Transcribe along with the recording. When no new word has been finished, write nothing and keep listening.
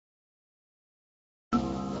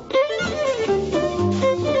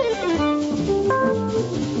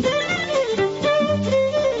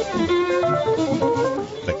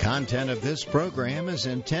content of this program is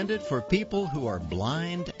intended for people who are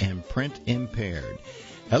blind and print impaired.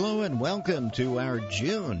 Hello and welcome to our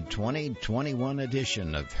June 2021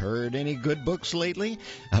 edition of Heard Any Good Books Lately?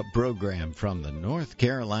 A program from the North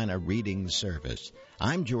Carolina Reading Service.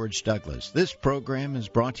 I'm George Douglas. This program is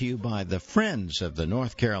brought to you by the Friends of the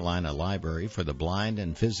North Carolina Library for the Blind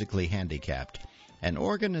and Physically Handicapped, an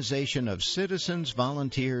organization of citizens,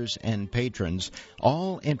 volunteers, and patrons,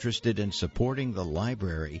 all interested in supporting the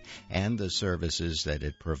library and the services that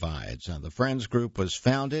it provides. Now, the Friends Group was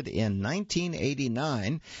founded in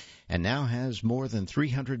 1989 and now has more than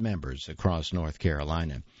 300 members across North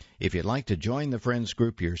Carolina. If you'd like to join the Friends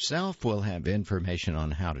Group yourself, we'll have information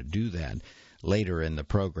on how to do that later in the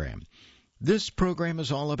program. This program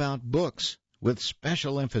is all about books, with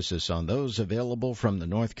special emphasis on those available from the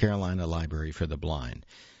North Carolina Library for the Blind.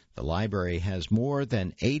 The library has more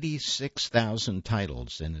than 86,000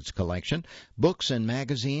 titles in its collection. Books and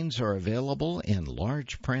magazines are available in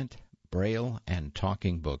large print, braille, and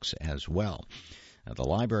talking books as well. The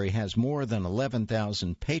library has more than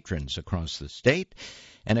 11,000 patrons across the state,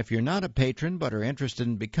 and if you're not a patron but are interested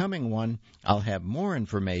in becoming one, I'll have more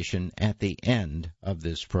information at the end of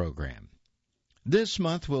this program. This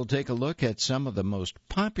month, we'll take a look at some of the most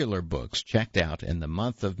popular books checked out in the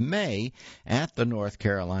month of May at the North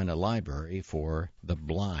Carolina Library for the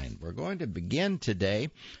Blind. We're going to begin today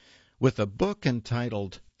with a book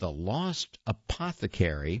entitled The Lost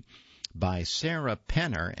Apothecary by Sarah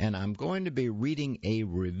Penner, and I'm going to be reading a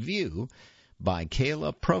review by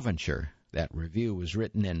Kayla Provencher. That review was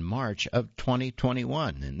written in March of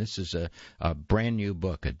 2021, and this is a brand new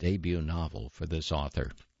book, a debut novel for this author.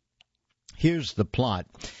 Here's the plot.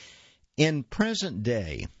 In present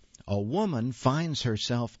day, a woman finds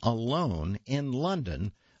herself alone in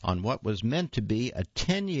London on what was meant to be a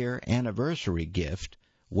 10-year anniversary gift,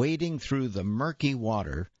 wading through the murky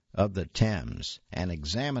water of the Thames and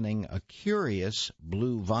examining a curious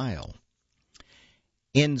blue vial.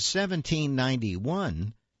 In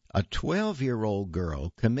 1791, a 12-year-old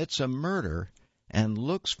girl commits a murder and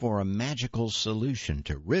looks for a magical solution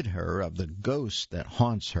to rid her of the ghost that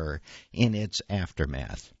haunts her in its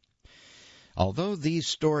aftermath. Although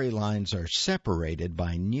these storylines are separated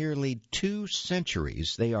by nearly 2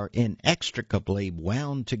 centuries, they are inextricably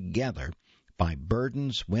wound together by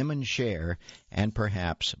burdens women share and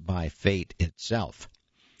perhaps by fate itself.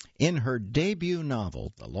 In her debut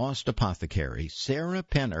novel, The Lost Apothecary, Sarah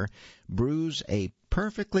Penner brews a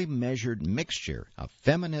perfectly measured mixture of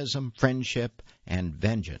feminism, friendship, and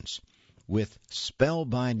vengeance. With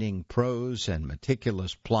spellbinding prose and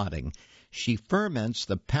meticulous plotting, she ferments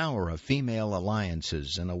the power of female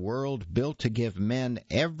alliances in a world built to give men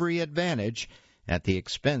every advantage at the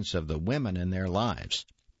expense of the women in their lives.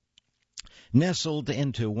 Nestled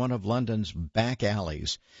into one of London's back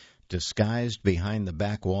alleys, disguised behind the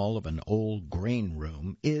back wall of an old grain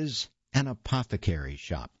room, is an apothecary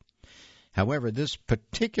shop. However, this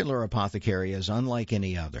particular apothecary is unlike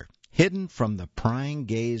any other. Hidden from the prying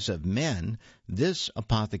gaze of men, this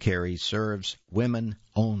apothecary serves women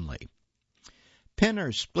only.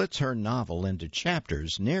 Penner splits her novel into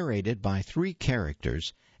chapters narrated by 3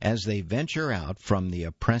 characters as they venture out from the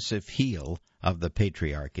oppressive heel of the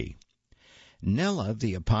patriarchy. Nella,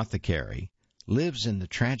 the apothecary, lives in the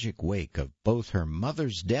tragic wake of both her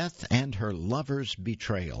mother's death and her lover's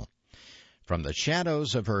betrayal. From the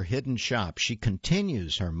shadows of her hidden shop, she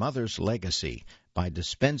continues her mother's legacy by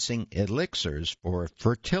dispensing elixirs for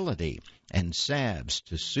fertility and salves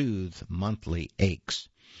to soothe monthly aches.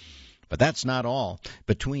 But that's not all.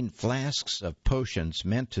 Between flasks of potions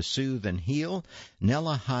meant to soothe and heal,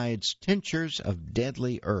 Nella hides tinctures of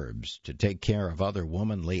deadly herbs to take care of other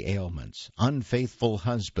womanly ailments, unfaithful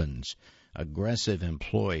husbands, aggressive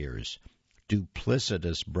employers,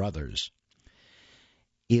 duplicitous brothers.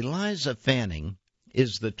 Eliza Fanning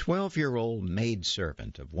is the 12-year-old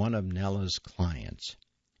maidservant of one of Nella's clients.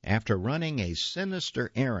 After running a sinister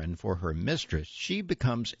errand for her mistress, she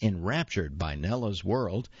becomes enraptured by Nella's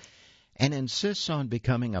world and insists on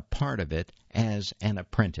becoming a part of it as an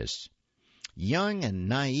apprentice. Young and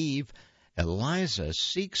naive, Eliza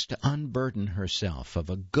seeks to unburden herself of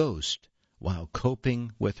a ghost while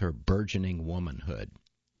coping with her burgeoning womanhood.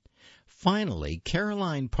 Finally,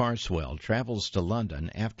 Caroline Parswell travels to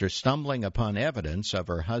London after stumbling upon evidence of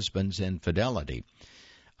her husband's infidelity.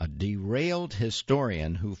 A derailed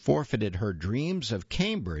historian who forfeited her dreams of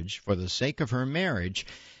Cambridge for the sake of her marriage,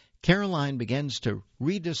 Caroline begins to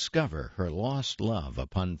rediscover her lost love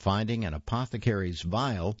upon finding an apothecary's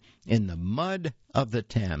vial in the mud of the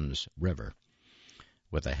Thames River.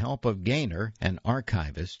 With the help of Gaynor, an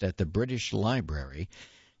archivist at the British Library,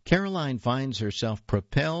 Caroline finds herself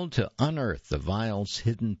propelled to unearth the vial's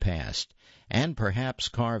hidden past and perhaps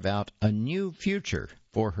carve out a new future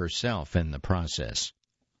for herself in the process.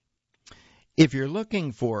 If you're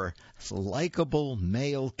looking for likable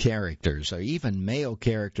male characters, or even male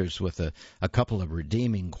characters with a couple of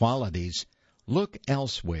redeeming qualities, look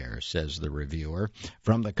elsewhere, says the reviewer.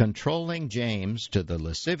 From the controlling James to the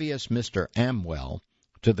lascivious Mr. Amwell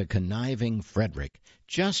to the conniving Frederick,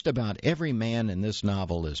 just about every man in this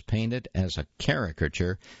novel is painted as a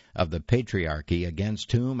caricature of the patriarchy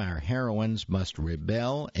against whom our heroines must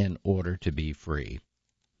rebel in order to be free.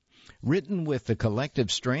 Written with the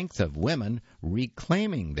collective strength of women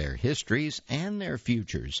reclaiming their histories and their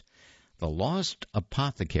futures, The Lost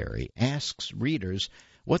Apothecary asks readers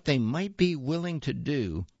what they might be willing to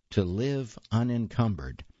do to live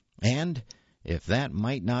unencumbered, and if that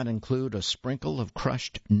might not include a sprinkle of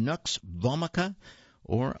crushed nux vomica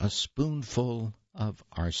or a spoonful of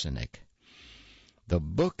arsenic. The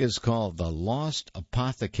book is called The Lost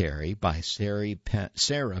Apothecary by Sarah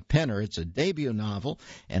Penner. It's a debut novel,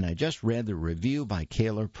 and I just read the review by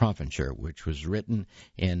Kayla Provencher, which was written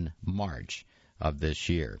in March of this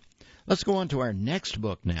year. Let's go on to our next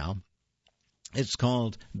book now. It's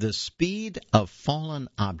called The Speed of Fallen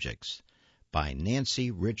Objects by Nancy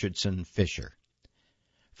Richardson Fisher.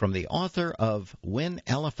 From the author of When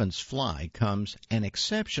Elephants Fly comes an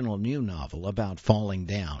exceptional new novel about falling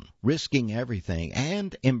down, risking everything,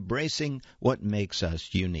 and embracing what makes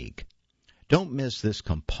us unique. Don't miss this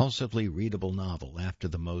compulsively readable novel after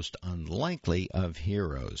the most unlikely of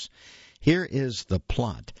heroes. Here is the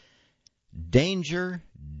plot. Danger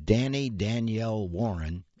Danny Danielle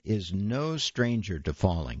Warren is no stranger to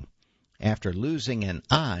falling. After losing an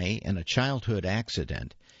eye in a childhood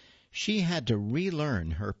accident, she had to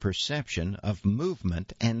relearn her perception of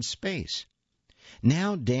movement and space.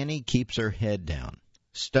 Now Danny keeps her head down,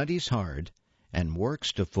 studies hard, and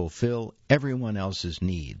works to fulfill everyone else's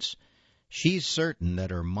needs. She's certain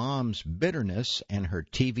that her mom's bitterness and her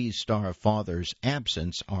TV star father's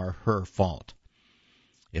absence are her fault.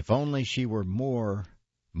 If only she were more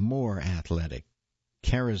athletic,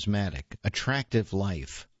 charismatic, attractive,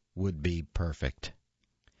 life would be perfect.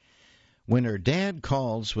 When her dad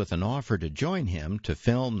calls with an offer to join him to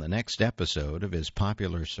film the next episode of his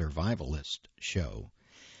popular survivalist show,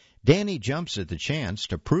 Danny jumps at the chance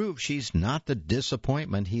to prove she's not the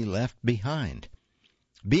disappointment he left behind.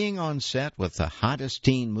 Being on set with the hottest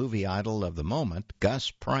teen movie idol of the moment,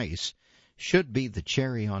 Gus Price, should be the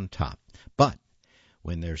cherry on top. But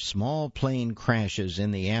when their small plane crashes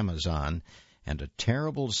in the Amazon and a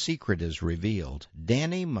terrible secret is revealed,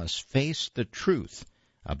 Danny must face the truth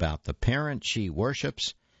about the parent she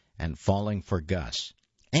worships and falling for Gus,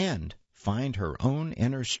 and find her own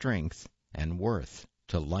inner strength and worth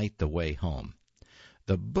to light the way home.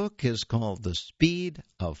 The book is called The Speed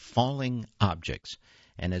of Falling Objects,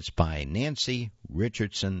 and it's by Nancy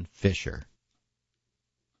Richardson Fisher.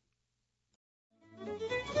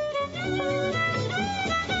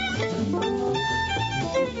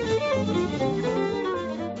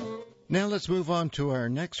 Now let's move on to our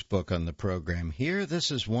next book on the program here.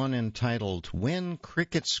 This is one entitled When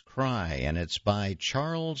Crickets Cry, and it's by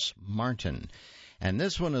Charles Martin. And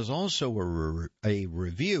this one is also a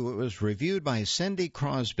review. It was reviewed by Cindy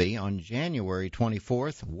Crosby on January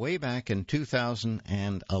 24th, way back in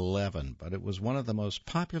 2011. But it was one of the most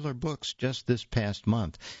popular books just this past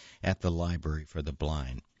month at the Library for the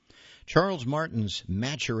Blind. Charles Martin's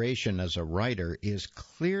maturation as a writer is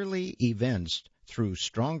clearly evinced through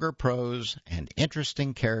stronger prose and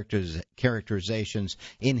interesting characterizations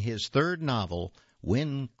in his third novel,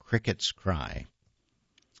 When Crickets Cry.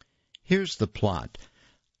 Here's the plot.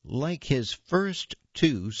 Like his first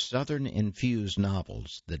two Southern-infused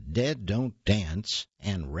novels, The Dead Don't Dance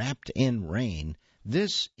and Wrapped in Rain,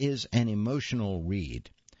 this is an emotional read.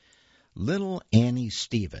 Little Annie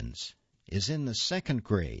Stevens is in the second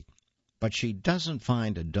grade, but she doesn't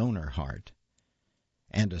find a donor heart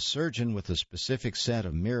and a surgeon with a specific set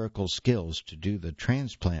of miracle skills to do the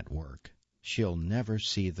transplant work. She'll never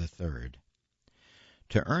see the third.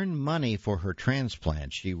 To earn money for her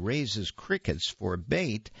transplant, she raises crickets for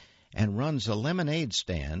bait and runs a lemonade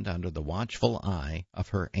stand under the watchful eye of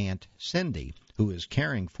her Aunt Cindy, who is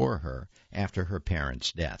caring for her after her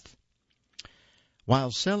parents' death.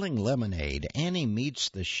 While selling lemonade, Annie meets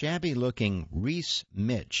the shabby-looking Reese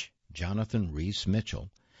Mitch, Jonathan Reese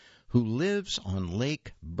Mitchell, who lives on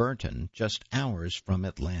Lake Burton just hours from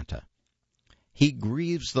Atlanta. He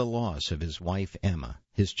grieves the loss of his wife Emma,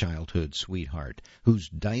 his childhood sweetheart, whose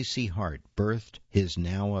dicey heart birthed his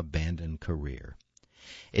now abandoned career.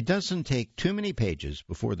 It doesn't take too many pages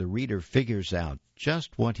before the reader figures out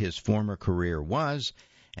just what his former career was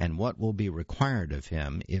and what will be required of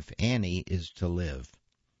him if Annie is to live.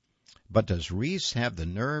 But does Rhys have the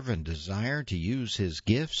nerve and desire to use his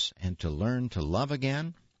gifts and to learn to love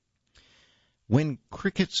again? When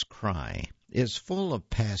Crickets Cry is full of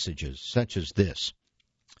passages such as this.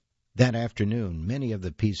 That afternoon, many of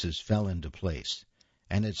the pieces fell into place,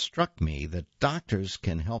 and it struck me that doctors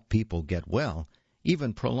can help people get well,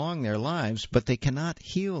 even prolong their lives, but they cannot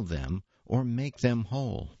heal them or make them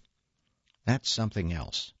whole. That's something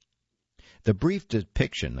else. The brief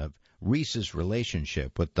depiction of Rhys's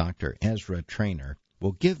relationship with Dr. Ezra Traynor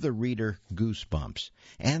will give the reader goosebumps,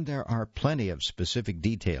 and there are plenty of specific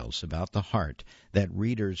details about the heart that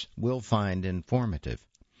readers will find informative.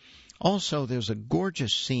 Also, there's a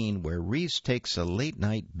gorgeous scene where Rhys takes a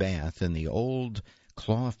late-night bath in the old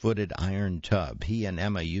claw-footed iron tub he and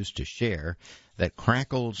Emma used to share that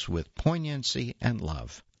crackles with poignancy and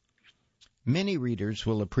love. Many readers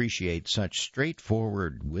will appreciate such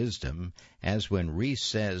straightforward wisdom as when Rhys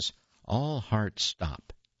says, "All hearts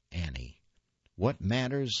stop, Annie. What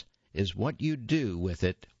matters is what you do with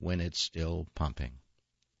it when it's still pumping."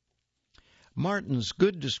 Martin's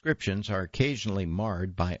good descriptions are occasionally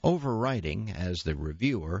marred by overwriting, as the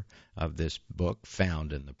reviewer of this book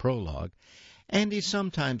found in the prologue, and he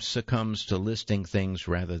sometimes succumbs to listing things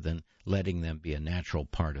rather than letting them be a natural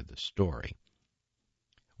part of the story.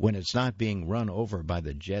 When it's not being run over by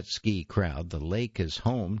the jet ski crowd, the lake is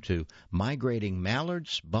home to migrating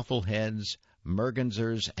mallards, buffleheads,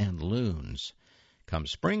 mergansers, and loons. Come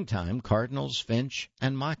springtime, cardinals, finch,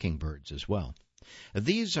 and mockingbirds as well.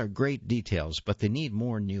 These are great details, but they need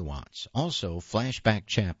more nuance. Also, flashback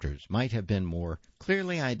chapters might have been more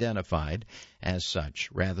clearly identified as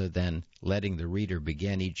such, rather than letting the reader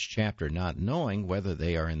begin each chapter not knowing whether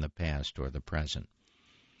they are in the past or the present.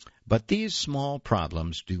 But these small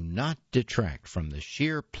problems do not detract from the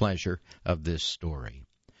sheer pleasure of this story.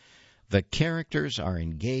 The characters are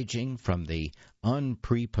engaging, from the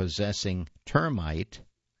unprepossessing termite,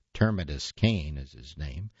 Termitus Kane is his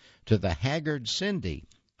name, to the haggard Cindy,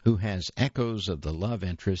 who has echoes of the love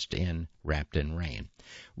interest in Wrapped in Rain.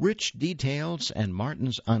 Rich details and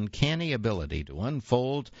Martin's uncanny ability to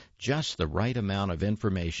unfold just the right amount of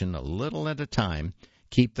information a little at a time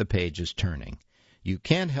keep the pages turning. You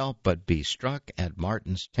can't help but be struck at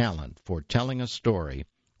Martin's talent for telling a story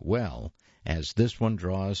well, as this one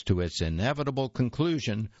draws to its inevitable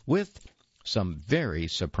conclusion with some very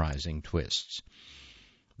surprising twists.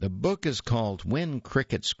 The book is called When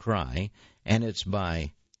Crickets Cry, and it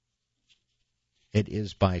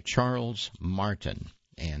is by Charles Martin.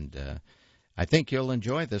 And I think you'll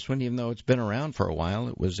enjoy this one, even though it's been around for a while.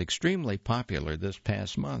 It was extremely popular this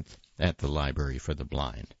past month at the Library for the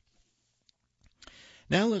Blind.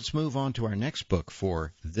 Now let's move on to our next book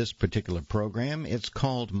for this particular program. It's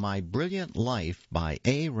called My Brilliant Life by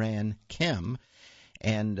A. Ran Kim.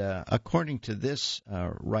 And according to this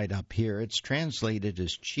write-up here, it's translated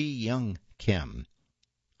as Chi Young Kim.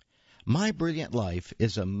 My Brilliant Life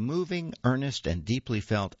is a moving, earnest, and deeply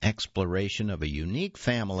felt exploration of a unique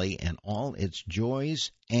family and all its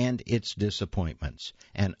joys and its disappointments,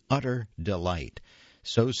 an utter delight.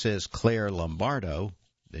 So says Claire Lombardo,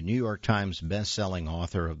 the New York Times best-selling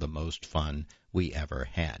author of The Most Fun We Ever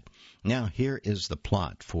Had. Now, here is the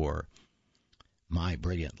plot for My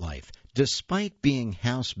Brilliant Life. Despite being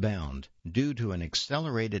housebound due to an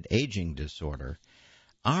accelerated aging disorder,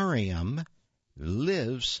 Ariam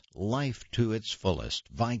lives life to its fullest,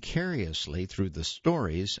 vicariously through the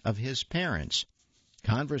stories of his parents.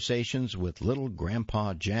 Conversations with little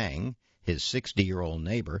Grandpa Jang, his 60-year-old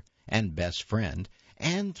neighbor and best friend,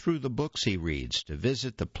 and through the books he reads to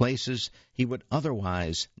visit the places he would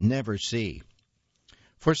otherwise never see.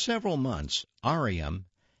 For several months, Ariam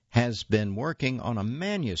has been working on a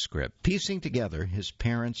manuscript, piecing together his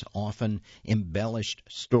parents' often embellished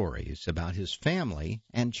stories about his family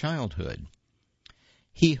and childhood.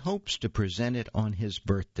 He hopes to present it on his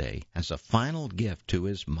birthday as a final gift to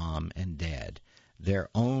his mom and dad, their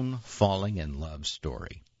own falling in love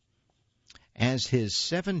story. As his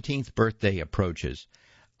 17th birthday approaches,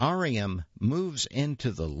 Ariam moves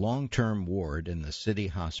into the long-term ward in the city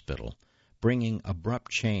hospital, bringing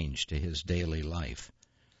abrupt change to his daily life.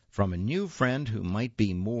 From a new friend who might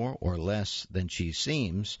be more or less than she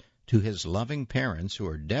seems, to his loving parents who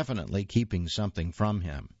are definitely keeping something from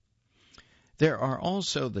him. There are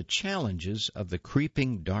also the challenges of the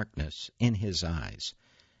creeping darkness in his eyes,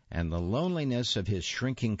 and the loneliness of his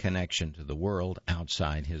shrinking connection to the world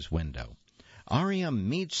outside his window. Ariam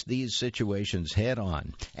meets these situations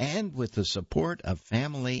head-on, and with the support of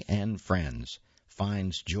family and friends,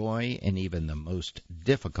 finds joy in even the most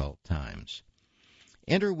difficult times.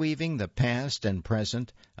 Interweaving the past and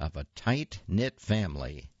present of a tight-knit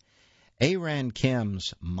family, Aran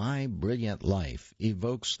Kim's My Brilliant Life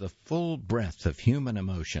evokes the full breadth of human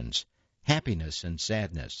emotions, happiness and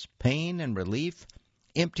sadness, pain and relief,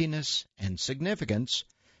 emptiness and significance,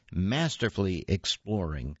 masterfully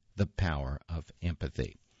exploring the power of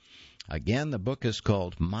empathy. Again, the book is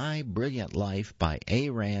called My Brilliant Life by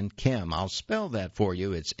Aran Kim. I'll spell that for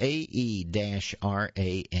you. It's A-E-R-A-N,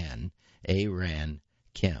 Aran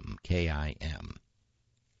Kim, K-I-M.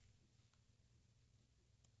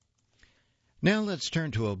 Now let's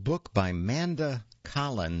turn to a book by Manda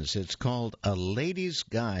Collins. It's called A Lady's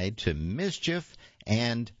Guide to Mischief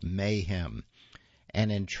and Mayhem.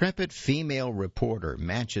 An intrepid female reporter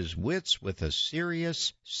matches wits with a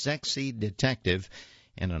serious, sexy detective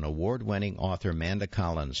in an award-winning author Manda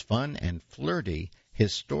Collins' fun and flirty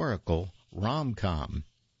historical rom-com.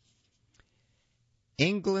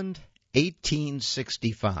 England,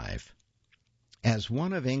 1865. As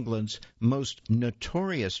one of England's most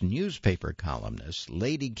notorious newspaper columnists,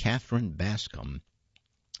 Lady Catherine Bascom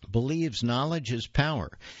believes knowledge is power,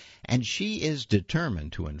 and she is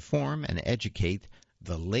determined to inform and educate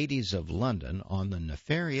the ladies of London on the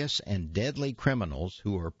nefarious and deadly criminals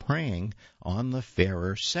who are preying on the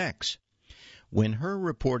fairer sex. When her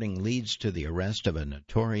reporting leads to the arrest of a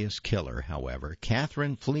notorious killer, however,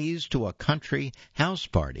 Catherine flees to a country house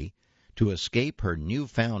party to escape her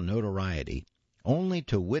newfound notoriety, only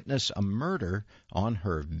to witness a murder on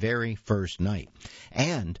her very first night.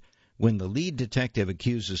 And when the lead detective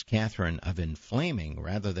accuses Catherine of inflaming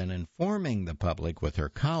rather than informing the public with her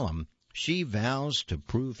column, she vows to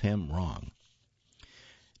prove him wrong.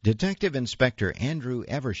 Detective Inspector Andrew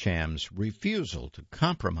Eversham's refusal to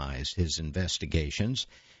compromise his investigations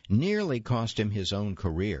nearly cost him his own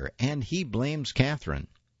career, and he blames Catherine.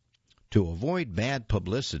 To avoid bad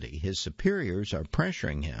publicity, his superiors are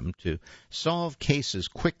pressuring him to solve cases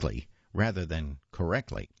quickly rather than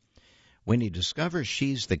correctly. When he discovers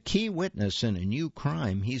she's the key witness in a new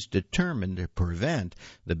crime, he's determined to prevent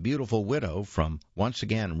the beautiful widow from once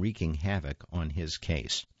again wreaking havoc on his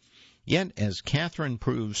case. Yet, as Catherine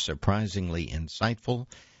proves surprisingly insightful,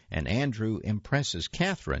 and Andrew impresses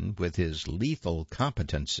Catherine with his lethal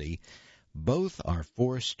competency, both are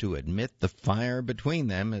forced to admit the fire between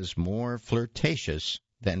them is more flirtatious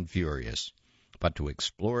than furious. But to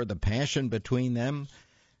explore the passion between them,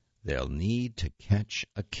 they'll need to catch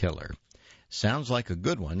a killer. Sounds like a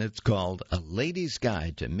good one. It's called A Lady's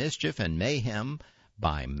Guide to Mischief and Mayhem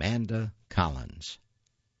by Manda Collins.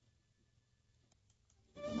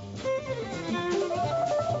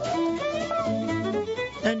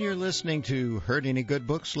 And you're listening to Heard Any Good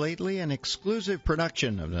Books Lately, an exclusive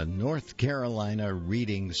production of the North Carolina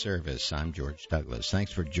Reading Service. I'm George Douglas.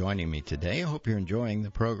 Thanks for joining me today. I hope you're enjoying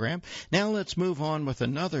the program. Now let's move on with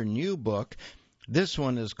another new book. This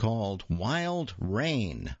one is called Wild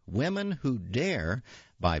Rain, Women Who Dare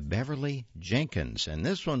by Beverly Jenkins. And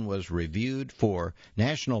this one was reviewed for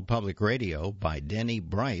National Public Radio by Denny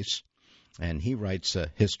Bryce. And he writes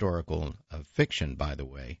historical fiction, by the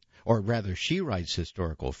way. Or rather, she writes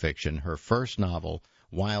historical fiction. Her first novel,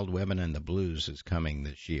 Wild Women and the Blues, is coming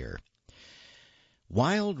this year.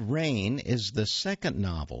 Wild Rain is the second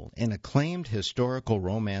novel in acclaimed historical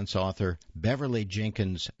romance author Beverly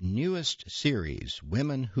Jenkins' newest series,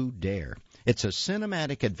 Women Who Dare. It's a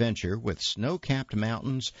cinematic adventure with snow-capped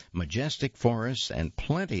mountains, majestic forests, and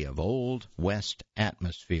plenty of Old West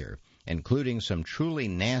atmosphere, including some truly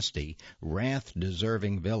nasty,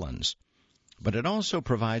 wrath-deserving villains. But it also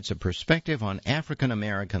provides a perspective on African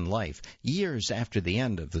American life years after the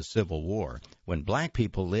end of the Civil War, when black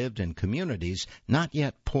people lived in communities not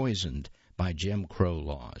yet poisoned by Jim Crow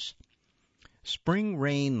laws. Spring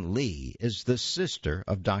Rain Lee is the sister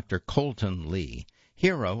of Dr. Colton Lee,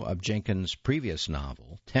 hero of Jenkins' previous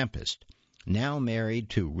novel, Tempest, now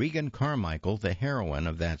married to Regan Carmichael, the heroine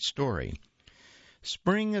of that story.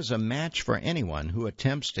 Spring is a match for anyone who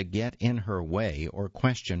attempts to get in her way or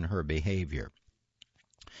question her behavior.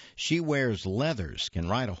 She wears leathers, can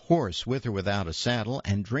ride a horse with or without a saddle,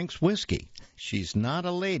 and drinks whiskey. She's not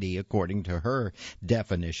a lady, according to her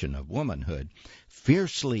definition of womanhood,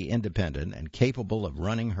 fiercely independent and capable of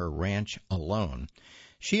running her ranch alone.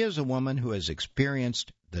 She is a woman who has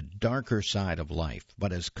experienced the darker side of life,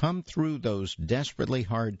 but has come through those desperately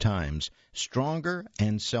hard times stronger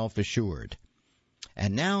and self-assured.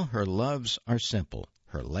 And now her loves are simple: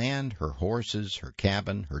 her land, her horses, her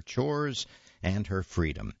cabin, her chores, and her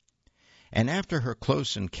freedom. And after her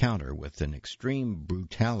close encounter with an extreme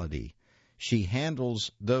brutality, she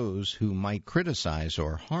handles those who might criticize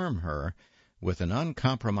or harm her with an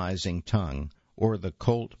uncompromising tongue or the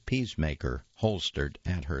Colt peacemaker holstered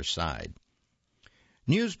at her side.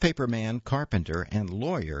 Newspaperman, carpenter, and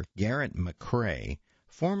lawyer Garrett McCrae,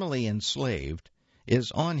 formerly enslaved,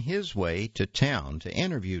 is on his way to town to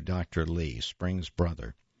interview Dr. Lee, Spring's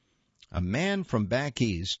brother. A man from back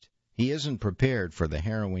east, he isn't prepared for the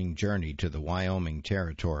harrowing journey to the Wyoming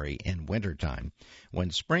Territory in wintertime. When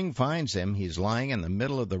Spring finds him, he's lying in the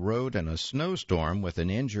middle of the road in a snowstorm with an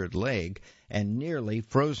injured leg and nearly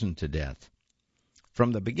frozen to death.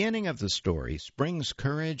 From the beginning of the story, Spring's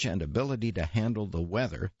courage and ability to handle the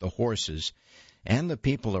weather, the horses, and the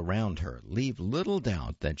people around her leave little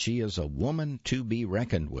doubt that she is a woman to be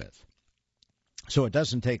reckoned with. So it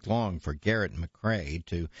doesn't take long for Garrett McCrae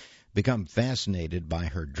to become fascinated by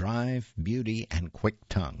her drive, beauty, and quick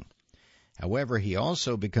tongue. However, he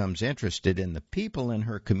also becomes interested in the people in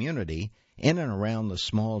her community in and around the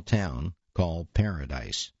small town called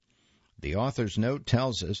Paradise. The author's note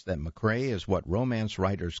tells us that McCrae is what romance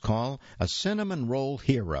writers call a cinnamon roll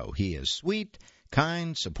hero. He is sweet,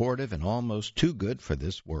 kind, supportive, and almost too good for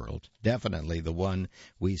this world. Definitely the one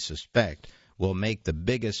we suspect will make the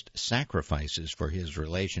biggest sacrifices for his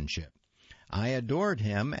relationship. I adored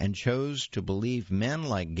him and chose to believe men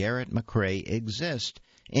like Garrett McCrae exist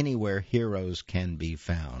anywhere heroes can be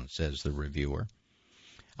found, says the reviewer.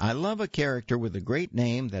 I love a character with a great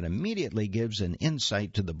name that immediately gives an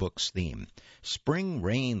insight to the book's theme. Spring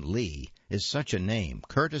Rain Lee is such a name,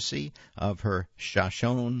 courtesy of her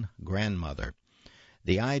Shoshone grandmother.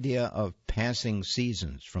 The idea of passing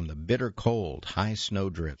seasons from the bitter cold, high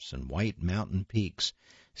snowdrifts, and white mountain peaks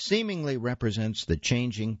seemingly represents the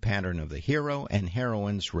changing pattern of the hero and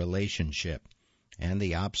heroine's relationship and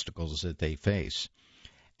the obstacles that they face.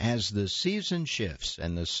 As the season shifts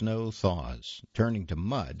and the snow thaws, turning to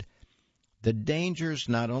mud, the dangers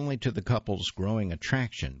not only to the couple's growing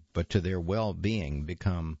attraction, but to their well-being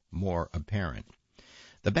become more apparent.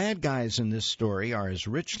 The bad guys in this story are as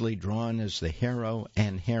richly drawn as the hero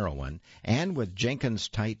and heroine, and with Jenkins'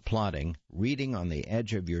 tight plotting, reading on the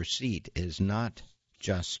edge of your seat is not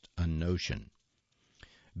just a notion.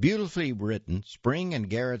 Beautifully written, Spring and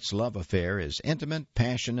Garrett's love affair is intimate,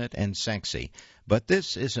 passionate, and sexy. But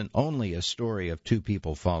this isn't only a story of two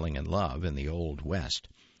people falling in love in the Old West.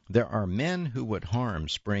 There are men who would harm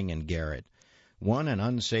Spring and Garrett. One, an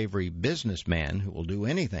unsavory businessman who will do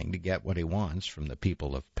anything to get what he wants from the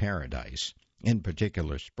people of Paradise, in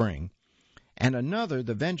particular Spring. And another,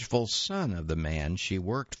 the vengeful son of the man she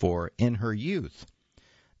worked for in her youth.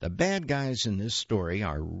 The bad guys in this story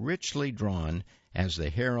are richly drawn as the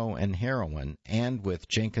hero and heroine, and with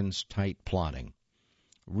Jenkins' tight plotting.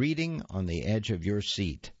 Reading on the edge of your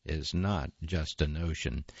seat is not just a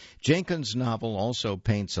notion. Jenkins' novel also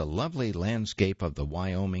paints a lovely landscape of the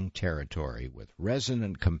Wyoming Territory with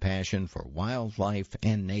resonant compassion for wildlife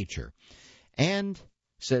and nature. And,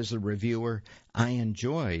 says the reviewer, I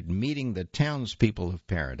enjoyed meeting the townspeople of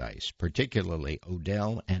Paradise, particularly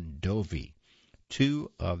Odell and Dovey,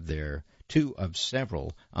 two of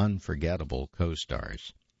several unforgettable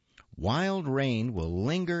co-stars. Wild Rain will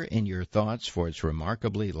linger in your thoughts for its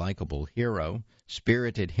remarkably likable hero,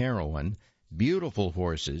 spirited heroine, beautiful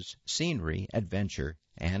horses, scenery, adventure,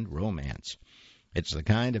 and romance. It's the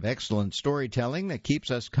kind of excellent storytelling that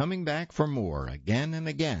keeps us coming back for more again and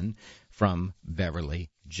again from Beverly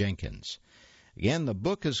Jenkins. Again, the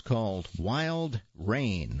book is called Wild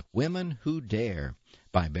Rain, Women Who Dare,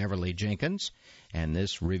 by Beverly Jenkins, and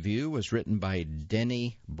this review was written by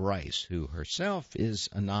Denny Bryce, who herself is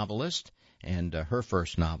a novelist, and her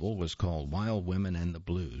first novel was called Wild Women and the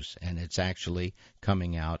Blues, and it's actually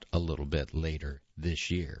coming out a little bit later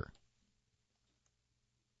this year.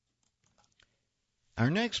 Our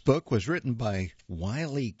next book was written by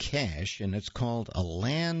Wiley Cash, and it's called A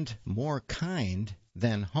Land More Kind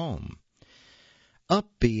Than Home. Up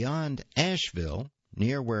beyond Asheville,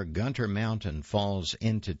 near where Gunter Mountain falls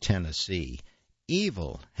into Tennessee,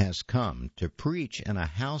 evil has come to preach in a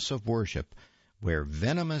house of worship where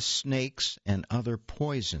venomous snakes and other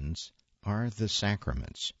poisons are the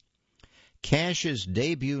sacraments. Cash's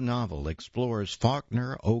debut novel explores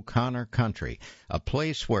Faulkner O'Connor country, a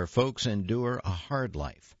place where folks endure a hard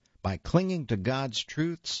life by clinging to God's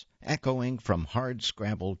truths echoing from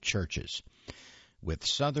hard-scrabbled churches. With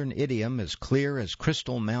Southern idiom as clear as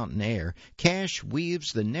crystal mountain air, Cash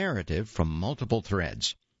weaves the narrative from multiple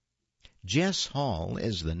threads. Jess Hall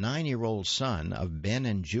is the 9-year-old son of Ben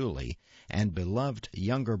and Julie and beloved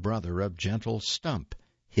younger brother of Gentle Stump,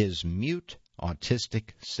 his mute,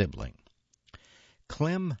 autistic sibling.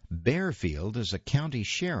 Clem Bearfield is a county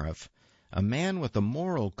sheriff, a man with a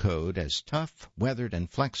moral code as tough, weathered,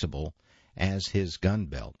 and flexible as his gun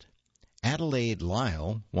belt. Adelaide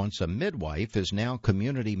Lyle, once a midwife, is now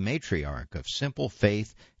community matriarch of Simple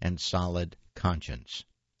Faith and Solid Conscience.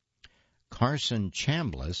 Carson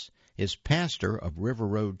Chambliss is pastor of River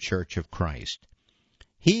Road Church of Christ.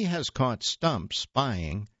 He has caught Stump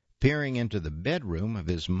spying, peering into the bedroom of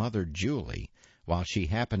his mother Julie, while she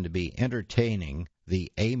happened to be entertaining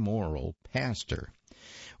the amoral pastor.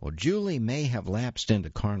 Well, Julie may have lapsed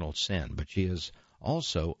into carnal sin, but she is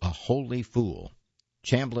also a holy fool.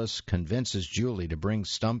 Chambliss convinces Julie to bring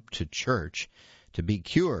Stump to church to be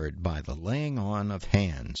cured by the laying on of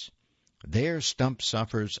hands. There Stump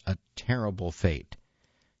suffers a terrible fate.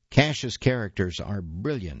 Cash's characters are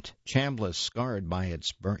brilliant. Chambliss, scarred by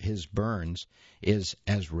his burns, is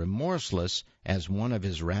as remorseless as one of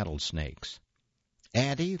his rattlesnakes.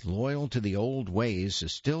 Addie, loyal to the old ways,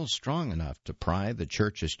 is still strong enough to pry the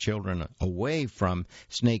church's children away from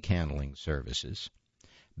snake-handling services.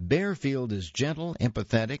 Bearfield is gentle,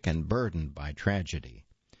 empathetic, and burdened by tragedy.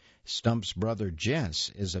 Stump's brother Jess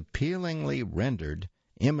is appealingly rendered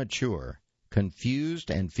immature, confused,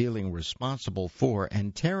 and feeling responsible for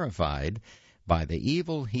and terrified by the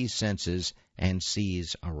evil he senses and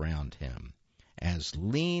sees around him. As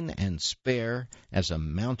lean and spare as a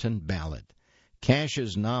mountain ballad,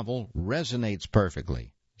 Cash's novel resonates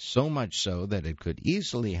perfectly, so much so that it could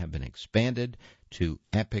easily have been expanded to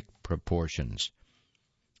epic proportions.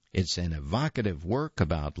 It's an evocative work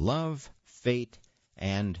about love, fate,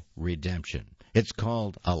 and redemption. It's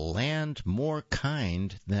called A Land More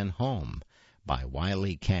Kind Than Home by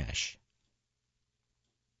Wiley Cash.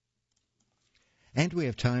 And we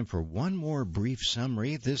have time for one more brief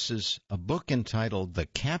summary. This is a book entitled The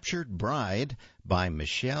Captured Bride by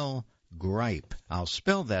Michelle Gripe. I'll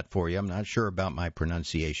spell that for you. I'm not sure about my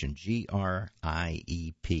pronunciation.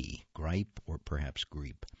 G-R-I-E-P. Gripe, or perhaps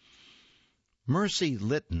Gripe. Mercy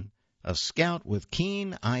Litton, a scout with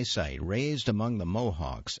keen eyesight raised among the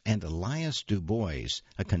Mohawks, and Elias Dubois,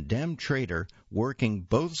 a condemned traitor working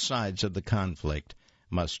both sides of the conflict,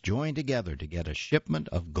 must join together to get a shipment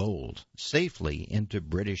of gold safely into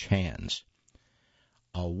British hands.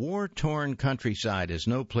 A war-torn countryside is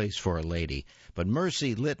no place for a lady, but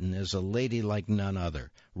Mercy Litton is a lady like none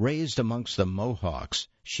other. Raised amongst the Mohawks,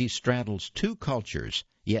 she straddles two cultures,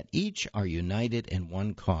 yet each are united in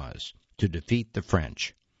one cause, to defeat the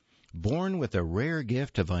French. Born with a rare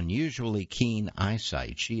gift of unusually keen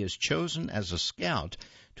eyesight, she is chosen as a scout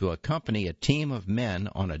to accompany a team of men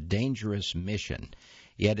on a dangerous mission.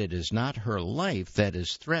 Yet it is not her life that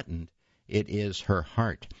is threatened, it is her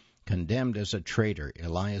heart. Condemned as a traitor,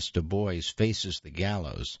 Elias Dubois faces the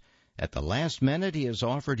gallows. At the last minute, he is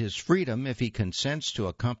offered his freedom if he consents to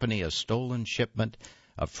accompany a stolen shipment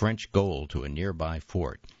of French gold to a nearby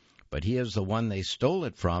fort. But he is the one they stole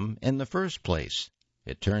it from in the first place.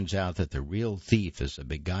 It turns out that the real thief is a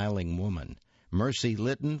beguiling woman, Mercy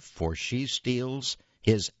Litton, for she steals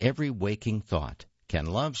his every waking thought. Can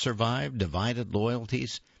love survive divided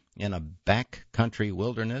loyalties in a back-country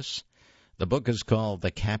wilderness? The book is called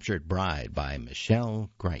The Captured Bride by Michelle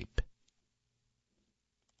Gripe.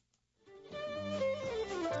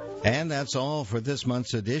 And that's all for this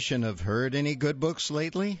month's edition of Heard Any Good Books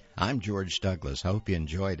Lately? I'm George Douglas. I hope you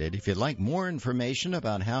enjoyed it. If you'd like more information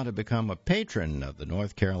about how to become a patron of the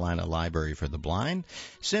North Carolina Library for the Blind,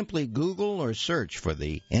 simply Google or search for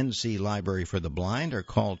the NC Library for the Blind or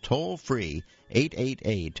call toll-free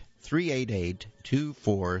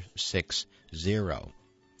 888-388-2460.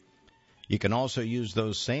 You can also use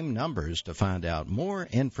those same numbers to find out more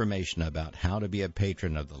information about how to be a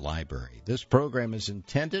patron of the library. This program is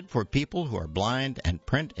intended for people who are blind and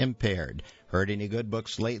print impaired. Heard Any Good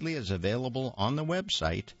Books Lately is available on the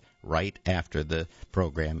website right after the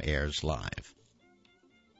program airs live.